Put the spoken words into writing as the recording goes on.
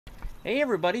Hey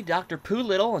everybody, Dr.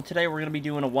 Poolittle, and today we're going to be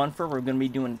doing a one-fer. We're going to be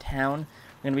doing town.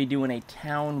 We're going to be doing a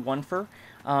town one-fer.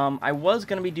 I was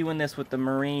going to be doing this with the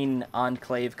Marine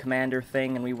Enclave Commander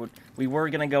thing, and we were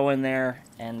going to go in there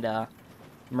and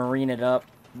marine it up,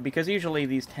 because usually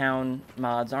these town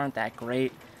mods aren't that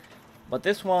great. But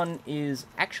this one is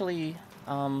actually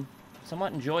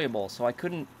somewhat enjoyable, so I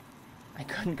couldn't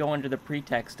go under the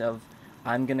pretext of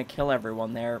I'm going to kill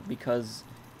everyone there, because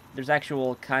there's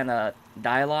actual kind of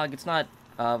dialogue. It's not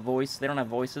voice. They don't have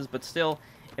voices, but still,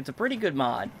 it's a pretty good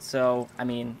mod. So, I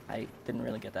mean, I didn't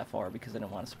really get that far because I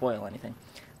didn't want to spoil anything.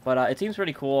 But it seems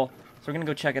pretty cool, so we're going to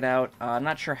go check it out. I'm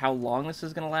not sure how long this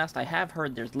is going to last. I have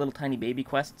heard there's little tiny baby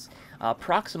quests.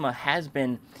 Proxima has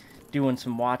been doing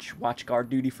some watch guard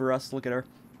duty for us. Look at her.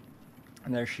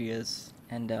 And there she is.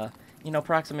 And, you know,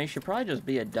 Proxima should probably just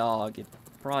be a dog. It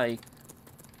probably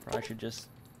should just...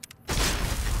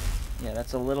 Yeah,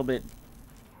 that's a little bit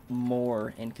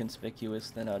more inconspicuous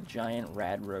than a giant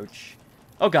rad roach.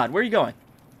 Oh god, where are you going?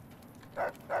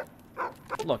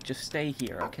 Look, just stay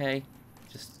here, okay?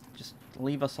 Just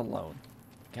leave us alone.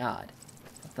 God.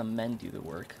 Let the men do the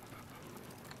work.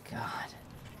 God.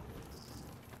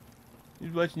 He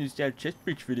was watching this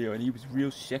ChestBreach video and he was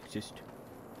real sexist.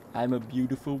 I'm a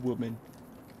beautiful woman.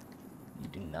 You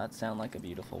do not sound like a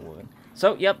beautiful woman.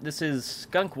 So, yep, this is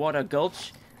Skunkwater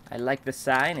Gulch. I like the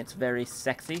sign. It's very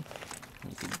sexy.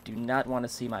 You do not want to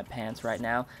see my pants right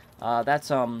now. That's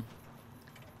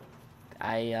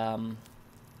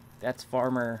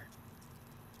Farmer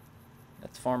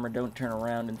Don't Turn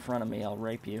Around in Front of Me, I'll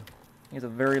rape you. He has a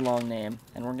very long name,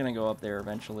 and we're gonna go up there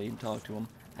eventually and talk to him.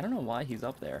 I don't know why he's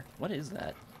up there. What is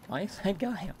that? Why is that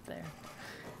guy up there?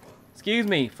 Excuse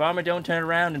me, Farmer Don't Turn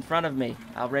Around in Front of Me.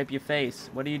 I'll rape your face.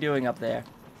 What are you doing up there?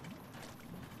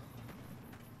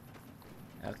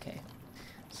 Okay.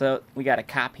 So, we got a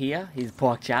cop here. He's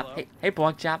Pork Chop. Hey,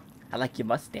 Pork Chop. I like your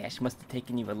mustache. Must have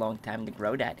taken you a long time to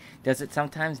grow that. Does it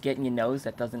sometimes get in your nose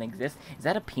that doesn't exist? Is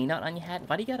that a peanut on your hat?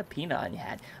 Why do you got a peanut on your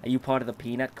hat? Are you part of the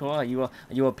peanut corps? Are you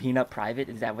a peanut private?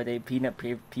 Is that what they peanut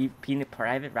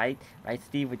private, right? Right,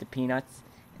 Steve, with the peanuts?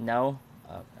 No?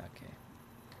 Oh, okay.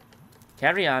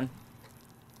 Carry on.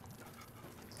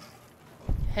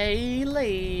 Hey,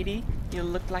 lady. You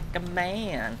look like a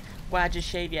man. Why'd you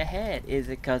shave your head? Is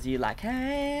it 'cause you like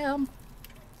ham?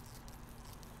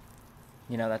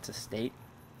 You know, that's a state.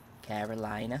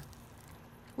 Carolina.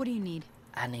 What do you need?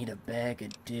 I need a bag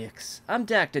of dicks. I'm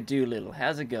Dr. Doolittle.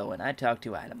 How's it going? I talk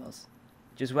to animals.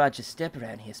 Just watch your step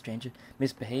around here, stranger.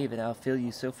 Misbehave and I'll fill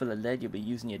you so full of lead you'll be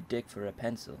using your dick for a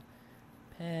pencil.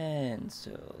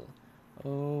 Pencil.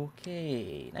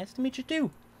 Okay. Nice to meet you,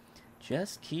 too.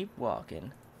 Just keep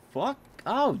walking. Fuck.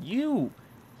 Oh, you.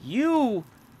 You.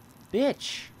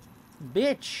 Bitch.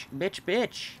 Bitch. Bitch,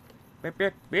 bitch.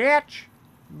 Bitch. Bitch.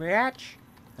 Bitch.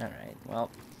 Alright,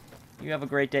 well, you have a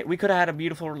great day. We could have had a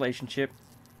beautiful relationship.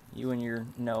 You and your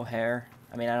no hair.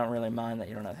 I mean, I don't really mind that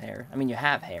you don't have hair. I mean, you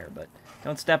have hair, but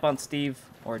don't step on Steve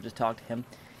or just talk to him.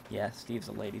 Yeah, Steve's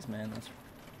a ladies' man. That's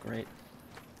great.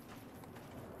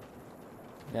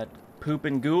 We got Poop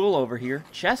and Ghoul over here.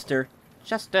 Chester.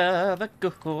 Chester the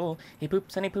Ghoul. He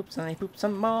poops and he poops and he poops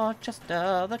some more.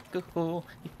 Chester the Ghoul.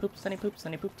 He poops and he poops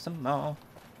and he poops some more.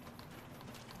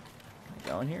 Can I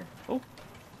go in here? Oh.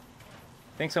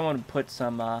 I think someone would put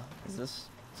some,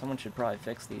 someone should probably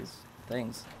fix these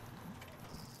things.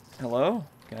 Hello?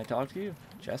 Can I talk to you?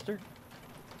 Chester?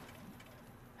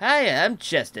 Hi, I'm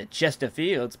Chester. Chester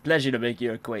Fields. Pleasure to make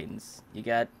your acquaintance. You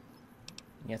got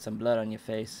some blood on your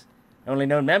face. Only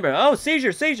known member. Oh,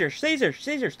 seizure, seizure, seizure,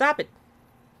 seizure, stop it.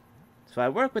 So I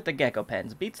work with the gecko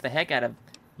pens. Beats the heck out of...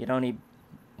 You don't need...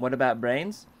 What about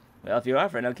brains? Well, if you're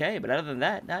offering, okay. But other than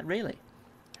that, not really.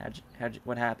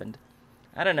 What happened?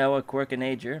 I don't know. A quirk of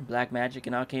nature, black magic,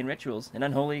 and arcane rituals. An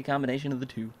unholy combination of the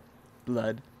two.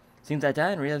 Blood. Seems that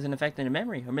time really has an effect on your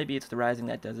memory. Or maybe it's the rising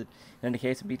that does it. In any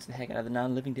case, it beats the heck out of the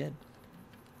non-living dead.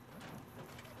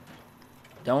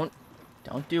 Don't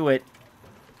do it.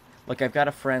 Look, I've got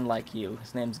a friend like you.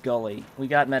 His name's Gully. We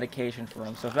got medication for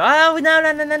him, so if... Oh, no,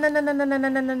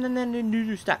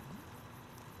 stop.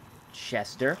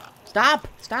 Chester. Stop!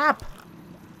 Stop!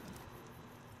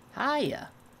 Hiya.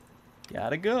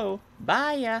 Gotta go.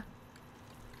 Bye-ya.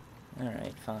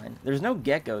 Alright, fine. There's no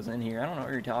geckos in here. I don't know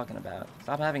what you're talking about.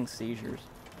 Stop having seizures.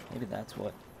 Maybe that's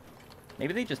what...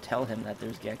 Maybe they just tell him that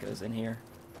there's geckos in here.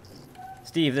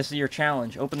 Steve, this is your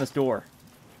challenge. Open this door.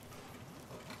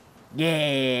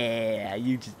 Yeah,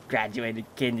 you just graduated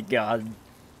kindergarten.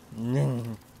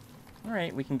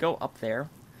 Alright, we can go up there.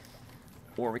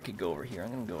 Or we could go over here. I'm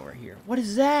gonna go over here. What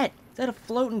is that? Is that a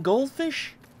floating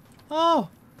goldfish? Oh!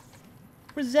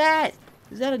 Where's that?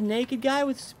 Is that a naked guy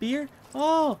with a spear?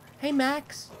 Oh, hey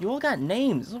Max, you all got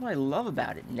names. This is what I love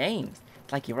about it. Names.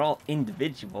 It's like you're all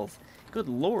individuals. Good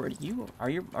lord,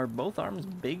 are both arms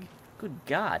big? Good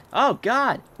god. Oh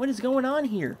god, what is going on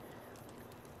here?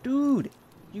 Dude,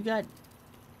 you got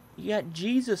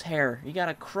Jesus hair. You got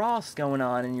a cross going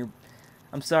on and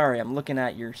I'm sorry, I'm looking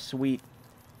at your sweet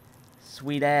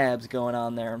abs going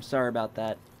on there. I'm sorry about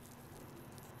that.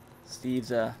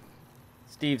 Steve's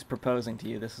proposing to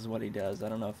you. This is what he does. I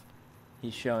don't know if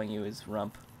he's showing you his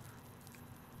rump.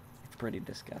 It's pretty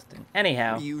disgusting.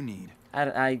 Anyhow. What do you need?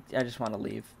 I just want to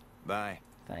leave. Bye.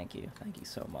 Thank you. Thank you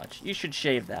so much. You should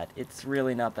shave that. It's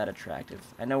really not that attractive.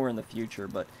 I know we're in the future,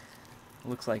 but it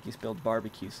looks like you spilled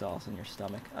barbecue sauce in your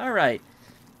stomach. Alright.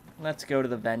 Let's go to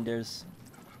the vendors.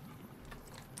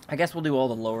 I guess we'll do all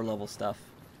the lower level stuff.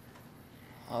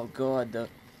 Oh god, the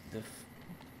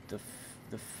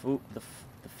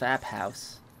fap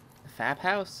house. The fap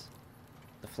house?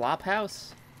 The flop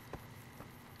house?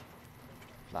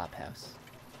 Flop house.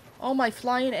 Oh, my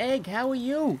flying egg, how are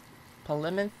you?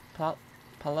 Polyphemus?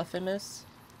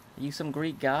 Are you some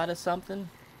Greek god or something?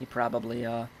 You probably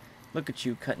are. Look at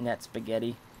you cutting that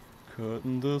spaghetti.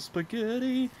 Cutting the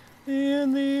spaghetti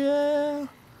in the air.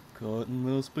 Cutting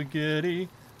the spaghetti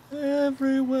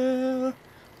everywhere.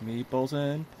 Meatballs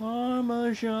and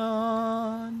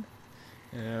Parmesan.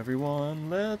 Everyone,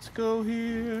 let's go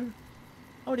here.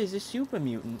 Oh, there's a super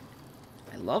mutant.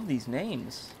 I love these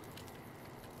names.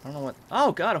 I don't know what...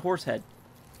 Oh, God, a horse head.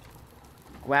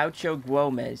 Guacho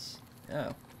Gomez.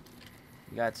 Oh.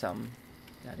 You got something.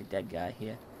 Got a dead guy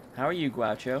here. How are you,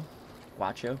 Guacho?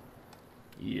 Guacho?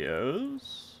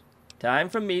 Yes? Time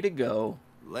for me to go.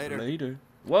 Later.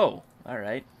 Whoa.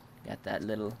 Alright. Got that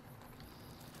little...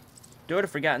 Door to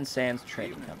Forgotten Sands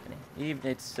Trading Company.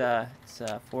 It's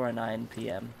 4:09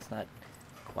 p.m. It's not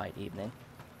quite evening.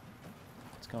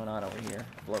 What's going on over here?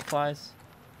 Bloatflies?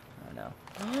 Oh no.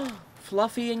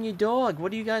 Fluffy and your dog.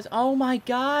 What do you guys... Oh my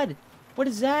god! What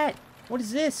is that? What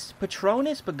is this?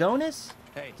 Patronus? Pagonus?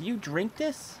 Hey. Do you drink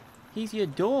this? He's your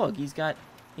dog. He's a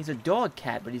dog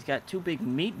cat, but he's got two big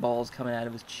meatballs coming out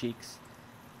of his cheeks.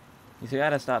 You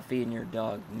gotta stop feeding your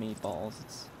dog meatballs.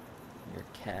 It's your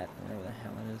cat, whatever the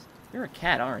hell it is. You're a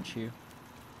cat, aren't you?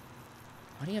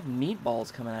 Why do you have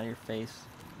meatballs coming out of your face?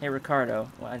 Hey, Ricardo.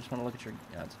 Well, I just want to look at your...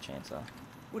 Oh, it's a chainsaw.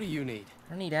 What do you need? I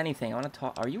don't need anything. I want to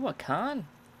talk... Are you a con?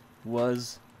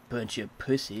 Was. Bunch of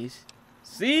pussies.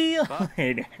 See you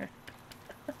later.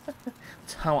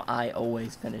 That's how I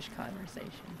always finish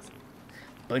conversations.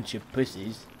 Bunch of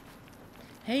pussies.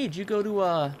 Hey, did you go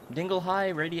to, Dingle High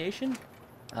Radiation?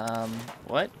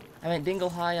 What? I meant Dingle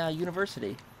High,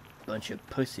 University. Bunch of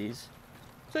pussies.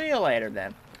 See you later,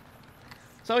 then.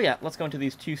 So, yeah, let's go into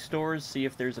these two stores, see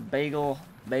if there's a bagel,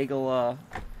 see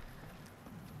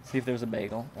if there's a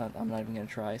bagel. I'm not even gonna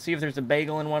try. See if there's a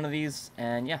bagel in one of these,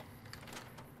 and yeah.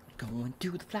 Going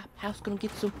to the flap house, gonna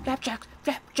get some flapjacks.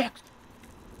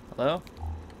 Hello?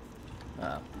 Oh.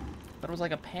 Thought it was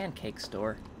like a pancake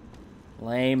store.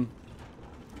 Lame.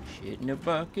 Shit in a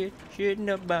bucket,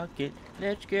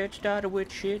 let's get started with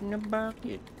shit in a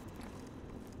bucket.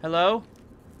 Hello?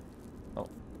 Oh.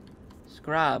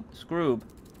 Scroob.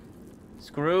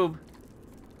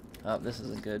 Oh, this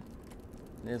isn't good.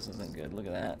 This isn't good. Look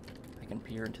at that. I can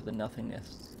peer into the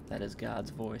nothingness. That is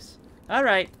God's voice.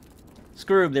 Alright.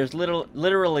 Scroob, there's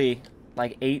literally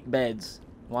like 8 beds.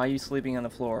 Why are you sleeping on the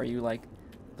floor? Are you like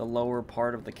the lower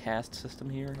part of the caste system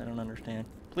here? I don't understand.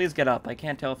 Please get up. I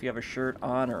can't tell if you have a shirt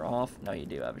on or off. No, you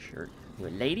do have a shirt. You a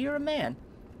lady or a man?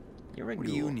 You're a ghoul.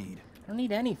 What do you need? I don't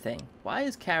need anything. Why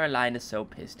is Carolina so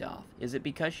pissed off? Is it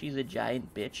because she's a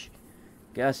giant bitch?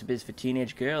 Gossip is for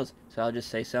teenage girls, so I'll just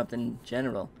say something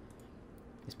general.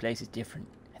 This place is different.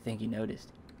 I think you noticed.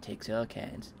 It takes all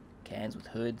kinds. Cans with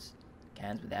hoods,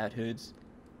 cans without hoods.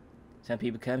 Some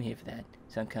people come here for that.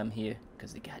 Some come here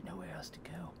because they got nowhere else to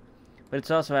go. But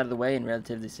it's also out of the way and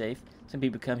relatively safe. Some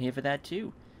people come here for that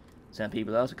too. Some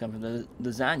people also come from the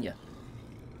lasagna.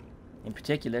 In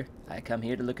particular, I come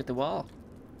here to look at the wall.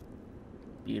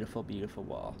 Beautiful, beautiful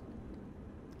wall.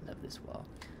 Love this wall.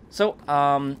 So,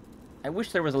 I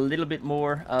wish there was a little bit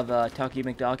more of Talkie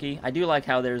McDalkie. I do like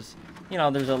how there's, you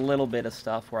know, there's a little bit of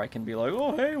stuff where I can be like,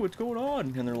 oh, hey, what's going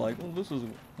on? And they're like, well, this is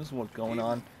what's going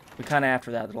on. But kind of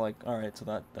after that, they're like, all right, so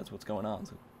that's what's going on.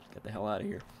 So just get the hell out of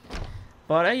here.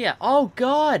 But yeah, oh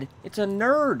God, it's a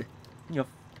nerd. You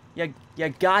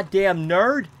goddamn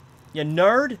nerd. You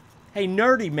nerd. Hey,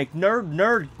 nerdy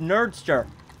nerdster.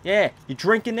 Yeah, you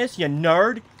drinking this? You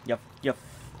nerd. You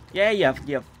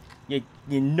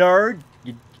nerd.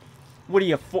 What are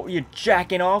you for? You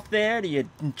jacking off there? Do you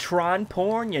Tron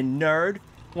porn? You nerd.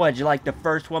 What, you like the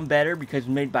first one better because it's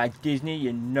made by Disney?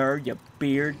 You nerd. You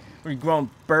beard. Are you growing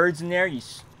birds in there, you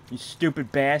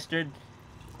stupid bastard?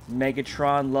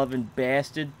 Megatron-loving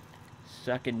bastard.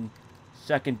 Sucking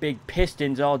big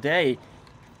pistons all day.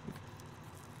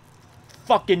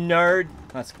 Fucking nerd.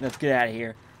 Let's get out of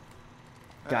here.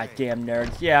 Goddamn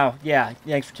nerds. Yeah.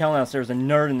 Thanks for telling us there was a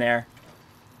nerd in there.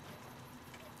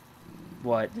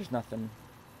 What? There's nothing.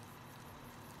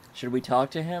 Should we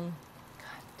talk to him?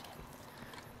 God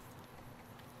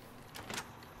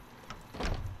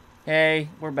damn. Hey,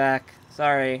 we're back.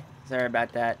 Sorry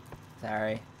about that.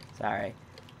 Sorry. Sorry.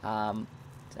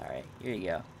 Here you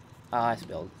go. Oh, I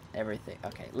spilled everything.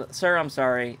 Okay, sir, I'm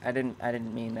sorry. I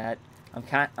didn't mean that. I'm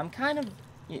kind of.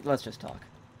 Let's just talk.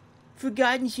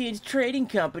 Forgotten Sands Trading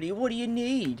Company. What do you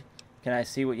need? Can I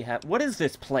see what you have? What is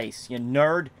this place, you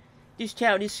nerd? This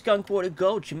town is Skunkwater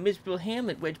Gulch, a miserable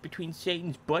hamlet wedged between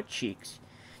Satan's butt cheeks.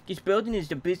 This building is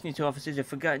the business offices of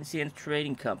Forgotten Sands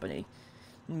Trading Company.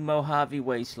 Mojave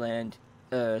Wasteland,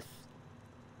 Earth,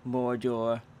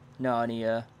 Mordor,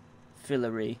 Narnia,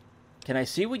 Fillory. Can I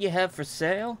see what you have for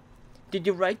sale? Did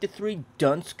you write the 3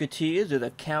 Dunsketeers or the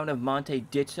Count of Monte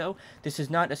Ditzo? This is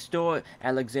not a store,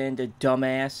 Alexander,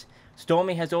 dumbass.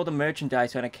 Stormy has all the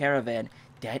merchandise on a caravan.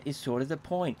 That is sort of the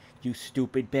point, you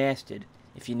stupid bastard.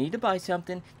 If you need to buy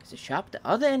something, there's a shop at the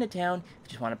other end of town. If you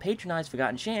just want to patronize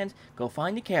Forgotten Sands, go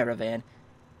find the caravan.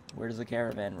 Where does the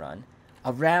caravan run?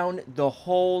 Around the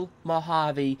whole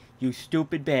Mojave, you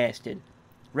stupid bastard.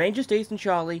 Ranger Station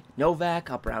Charlie, Novak,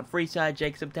 up around Freeside,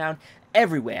 Jacobstown,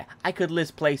 everywhere. I could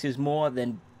list places more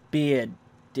than beard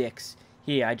dicks.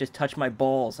 Here, I just touched my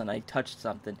balls and I touched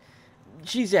something.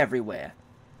 She's everywhere.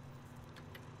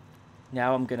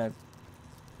 Now I'm gonna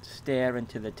stare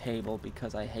into the table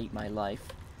because I hate my life.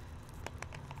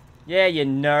 Yeah, you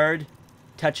nerd.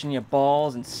 Touching your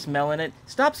balls and smelling it.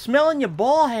 Stop smelling your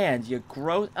ball hands, you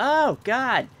gross. Oh,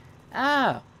 God.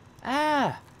 Oh.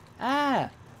 Ah.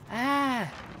 Ah.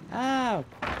 Ah. Oh.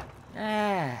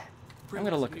 Ah. I'm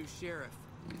gonna look. New sheriff.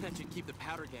 That should keep the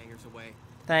powder gangers away.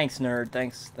 Thanks, nerd.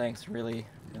 Thanks. Really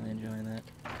enjoying that.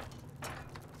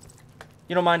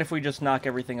 You don't mind if we just knock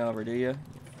everything over, do you?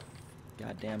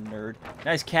 Goddamn nerd.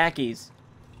 Nice khakis.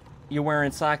 You're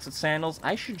wearing socks with sandals?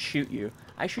 I should shoot you.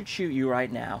 I should shoot you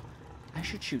right now. I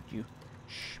should shoot you.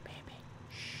 Shh, baby.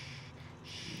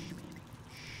 Shh, baby.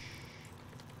 Shh.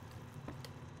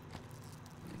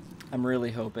 I'm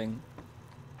really hoping,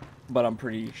 but I'm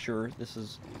pretty sure this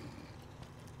is.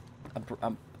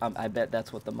 I bet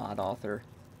that's what the mod author.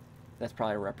 That's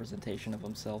probably a representation of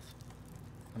himself.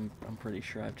 I'm pretty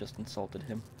sure I've just insulted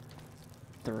him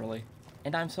thoroughly,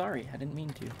 and I'm sorry. I didn't mean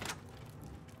to.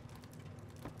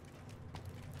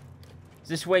 Is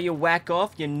this where you whack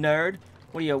off, you nerd?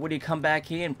 What do you come back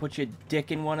here and put your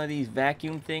dick in one of these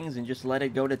vacuum things and just let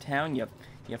it go to town, you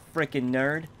frickin'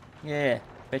 nerd? Yeah,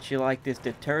 bet you like this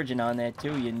detergent on there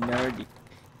too, you nerd. You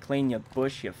clean your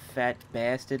bush, you fat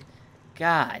bastard.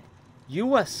 God,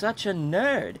 you are such a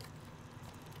nerd.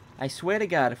 I swear to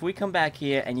God, if we come back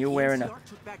here and you're wearing a...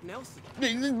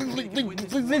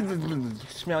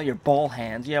 Smell your ball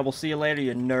hands. Yeah, we'll see you later,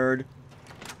 you nerd.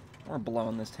 We're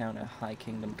blowing this town to High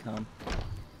Kingdom Come.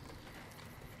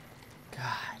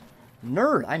 God.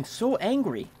 Nerd, I'm so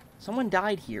angry. Someone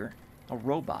died here. A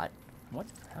robot. What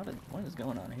is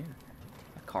going on here?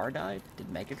 A car died?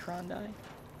 Did Megatron die?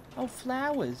 Oh,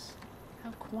 flowers.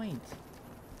 How quaint.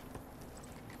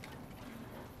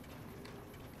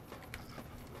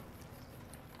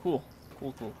 Cool.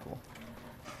 Cool.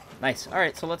 Nice.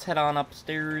 Alright, so let's head on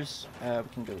upstairs. We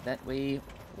can go that way,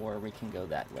 or we can go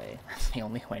that way. That's the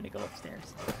only way to go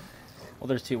upstairs. Well,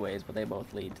 there's 2 ways, but they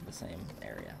both lead to the same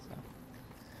area, so.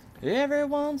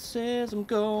 Everyone says I'm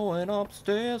going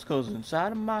upstairs, 'cause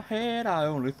inside of my head I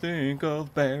only think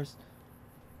of bears.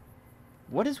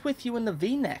 What is with you in the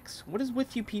V-necks? What is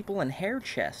with you people in hair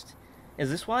chest?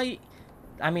 Is this why...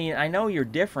 I mean, I know you're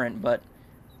different, but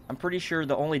I'm pretty sure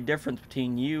the only difference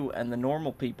between you and the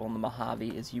normal people in the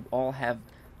Mojave is you all have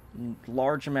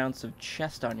large amounts of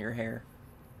chest on your hair.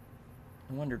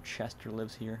 No wonder Chester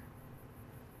lives here.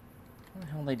 What the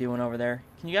hell are they doing over there?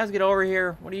 Can you guys get over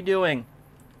here? What are you doing?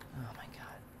 Oh my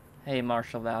God. Hey,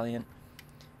 Marshall Valiant.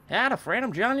 Howdy, friend.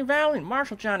 I'm Johnny Valiant.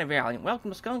 Marshall Johnny Valiant.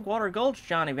 Welcome to Skunkwater Gulch,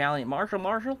 Johnny Valiant.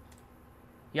 Marshall.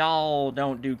 Y'all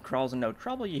don't do crawls and no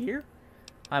trouble, you hear?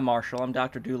 Hi, Marshall. I'm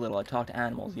Dr. Doolittle. I talk to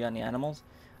animals. You got any animals?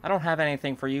 I don't have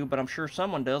anything for you, but I'm sure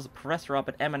someone does. The professor up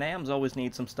at M&M's always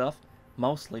needs some stuff.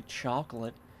 Mostly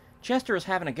chocolate. Chester is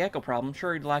having a gecko problem. I'm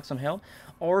sure he'd like some help.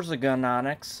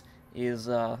 Orzagononics is,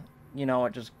 you know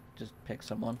what, just pick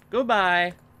someone.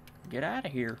 Goodbye. Get out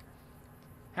of here.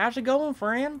 How's it going,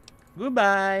 friend?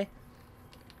 Goodbye.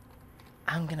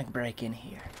 I'm gonna break in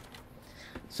here.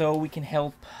 So we can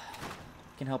help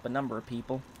can help a number of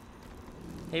people.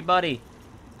 Hey, buddy.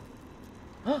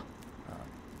 Huh?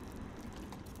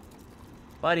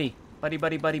 Buddy.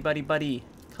 Buddy.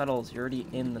 Cuddles, you're already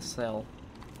in the cell.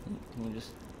 Can you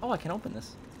just... Oh, I can open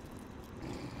this.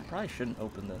 I probably shouldn't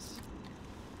open this.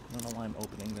 I don't know why I'm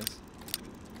opening this.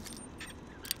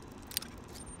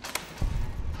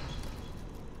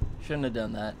 Shouldn't have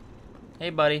done that.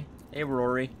 Hey, buddy. Hey,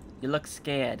 Rory. You look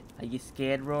scared. Are you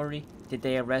scared, Rory? Did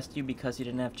they arrest you because you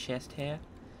didn't have chest hair?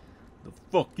 The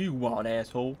fuck you want,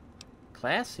 asshole?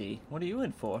 Classy? What are you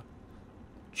in for?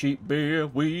 Cheap beer,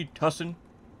 weed, tussin',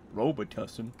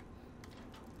 Robitussin.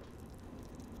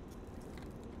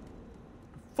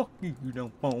 Fuck you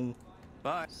don't want.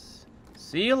 Bye.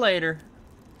 See you later.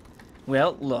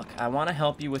 Well, look, I want to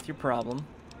help you with your problem.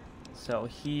 So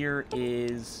here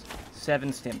is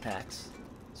 7 stim packs.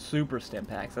 Super stim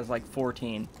packs. That's like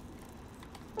 14.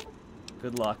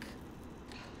 Good luck.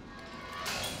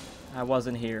 I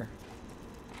wasn't here.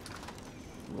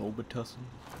 Robitussin.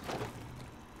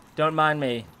 Don't mind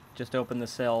me. Just open the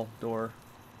cell door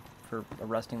for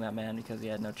arresting that man because he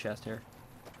had no chest hair.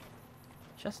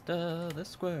 Chester the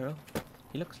squirrel.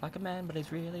 He looks like a man, but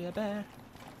he's really a bear.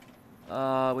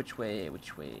 Which way?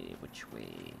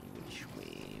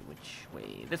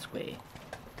 This way.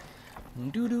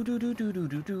 Do do do do do do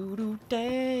do do do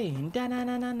day. Da na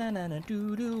na na na na na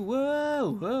do do.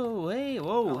 Whoa, hey,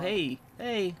 whoa,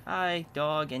 hey, hi,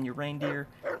 dog, and your reindeer,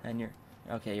 and your.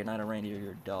 Okay, you're not a reindeer,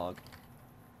 you're a dog.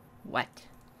 What?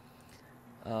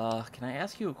 Can I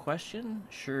ask you a question?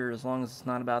 Sure, as long as it's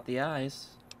not about the eyes.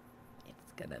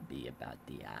 It's gonna be about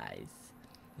the eyes.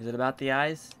 Is it about the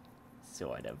eyes?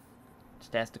 Sort of.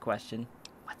 Just ask the question.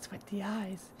 What's with the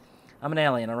eyes? I'm an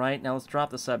alien, alright? Now let's drop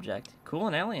the subject. Cool,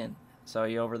 an alien. So, are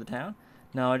you over the town?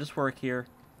 No, I just work here.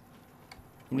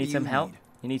 You need some help?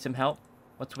 You need some help?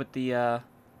 What's with the,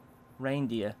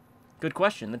 reindeer? Good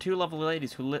question. The 2 lovely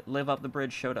ladies who live up the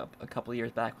bridge showed up a couple of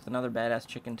years back with another badass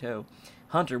chicken toe.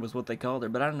 Hunter was what they called her,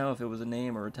 but I don't know if it was a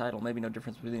name or a title. Maybe no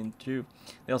difference between the two.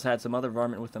 They also had some other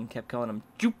varmint with them, kept calling him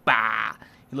Jupa!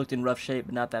 He looked in rough shape,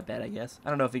 but not that bad, I guess. I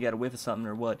don't know if he got a whiff of something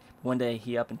or what. But one day,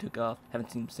 he up and took off.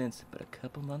 Haven't seen him since, but a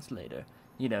couple months later.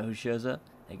 You know who shows up?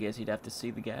 I guess you'd have to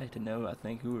see the guy to know, I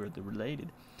think, who are the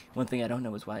related. One thing I don't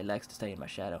know is why he likes to stay in my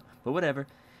shadow. But whatever.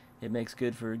 It makes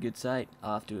good for a good sight,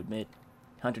 I'll have to admit.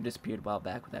 Hunter disappeared a while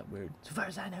back with that word. So far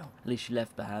as I know. At least she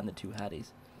left behind the 2 hotties.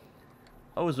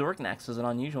 Oh, Zorknax is an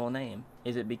unusual name.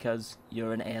 Is it because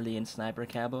you're an alien sniper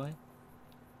cowboy?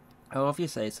 Oh, if you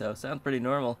say so. Sounds pretty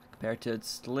normal compared to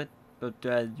Slit, but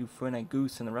you and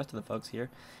Goose and the rest of the folks here.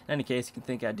 In any case, you can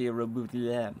think I deal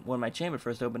when my chamber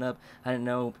first opened up, I didn't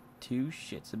know 2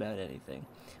 shits about anything.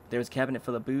 There was a cabinet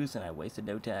full of booze, and I wasted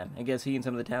no time. I guess he and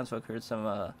some of the townsfolk heard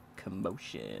some,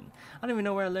 commotion. I don't even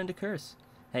know where I learned to curse.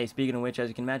 Hey, speaking of which, as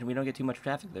you can imagine, we don't get too much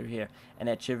traffic through here, and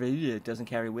that Chevrolet doesn't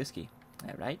carry whiskey.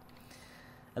 Alright?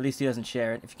 At least he doesn't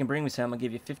share it. If you can bring me some, I'll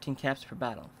give you 15 caps per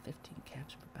bottle. 15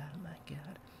 caps per bottle, my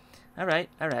god.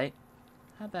 Alright.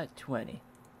 How about 20?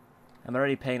 I'm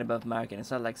already paying above market. It's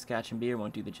not like scotch and beer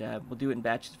won't do the job. We'll do it in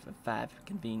batches for 5 for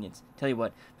convenience. Tell you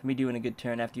what, for me doing a good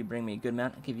turn after you bring me a good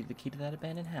amount, I'll give you the key to that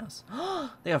abandoned house.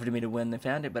 They offered me to when they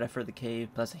found it, but I heard the cave,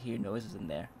 plus I hear noises in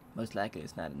there. Most likely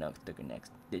it's not enough to go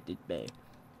next.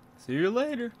 See you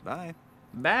later. Bye.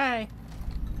 Bye.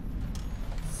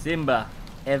 Simba,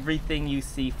 everything you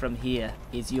see from here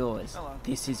is yours. Hello.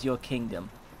 This is your kingdom.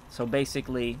 So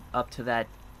basically, up to that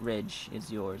ridge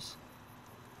is yours.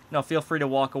 No, feel free to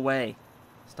walk away.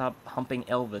 Stop humping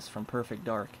Elvis from Perfect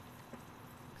Dark.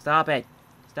 Stop it.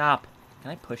 Stop.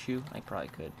 Can I push you? I probably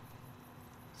could.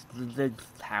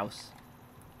 House.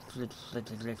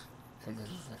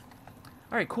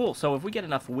 Alright, cool. So if we get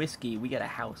enough whiskey, we get a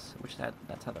house. Which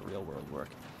that's how the real world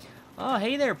works. Oh,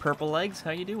 hey there, purple legs.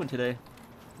 How you doing today?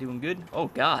 Doing good? Oh,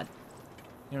 God.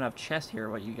 You don't have chest here.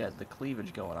 What, you got the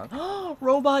cleavage going on. Oh,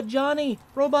 Robot Johnny!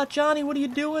 Robot Johnny, what are you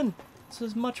doing? This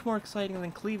is much more exciting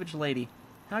than Cleavage Lady.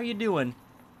 How you doing?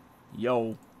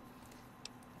 Yo.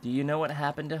 Do you know what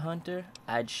happened to Hunter?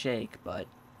 I'd shake, but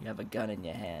you have a gun in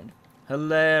your hand.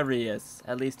 Hilarious.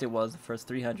 At least it was the first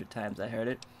 300 times I heard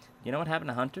it. You know what happened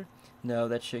to Hunter? No,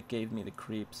 that shit gave me the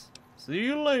creeps. See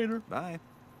you later. Bye.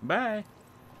 Bye.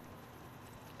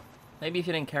 Maybe if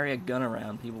you didn't carry a gun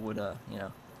around, people would, you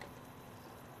know.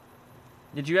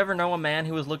 Did you ever know a man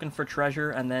who was looking for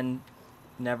treasure and then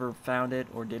never found it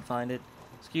or did find it?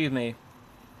 Excuse me,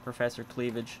 Professor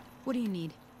Cleavage. What do you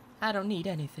need? I don't need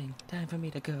anything. Time for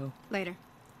me to go. Later.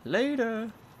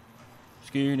 Later.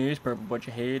 Skin is purple, but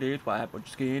your head is white, but your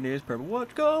skin is purple.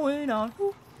 What's going on?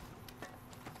 Ooh.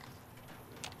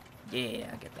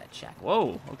 Yeah, I get that check.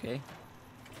 Whoa, okay.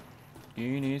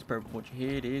 skin is purple, what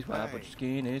your head is white, Hey. what your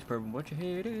skin is purple, what your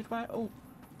head is white. Oh.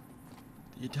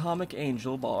 The Atomic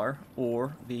Angel bar,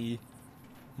 or the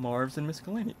Marv's and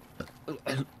Miscellany.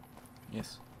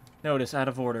 Yes. Notice, out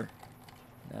of order.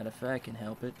 Not if I can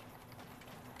help it.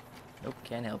 Nope,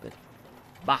 can't help it.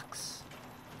 Box.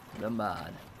 The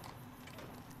mod.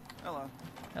 Hello.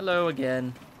 Hello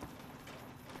again.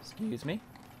 Excuse me.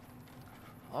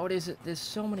 Oh, there's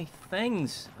so many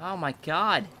things. Oh my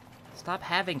god. Stop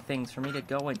having things for me to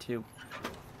go into.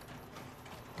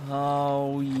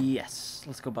 Oh, yes.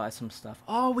 Let's go buy some stuff.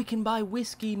 Oh, we can buy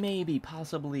whiskey, maybe.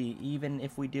 Possibly. Even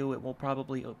if we do, it will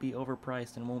probably be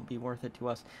overpriced and won't be worth it to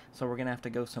us. So we're going to have to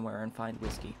go somewhere and find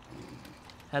whiskey.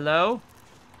 Hello?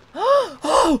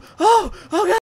 Oh, God.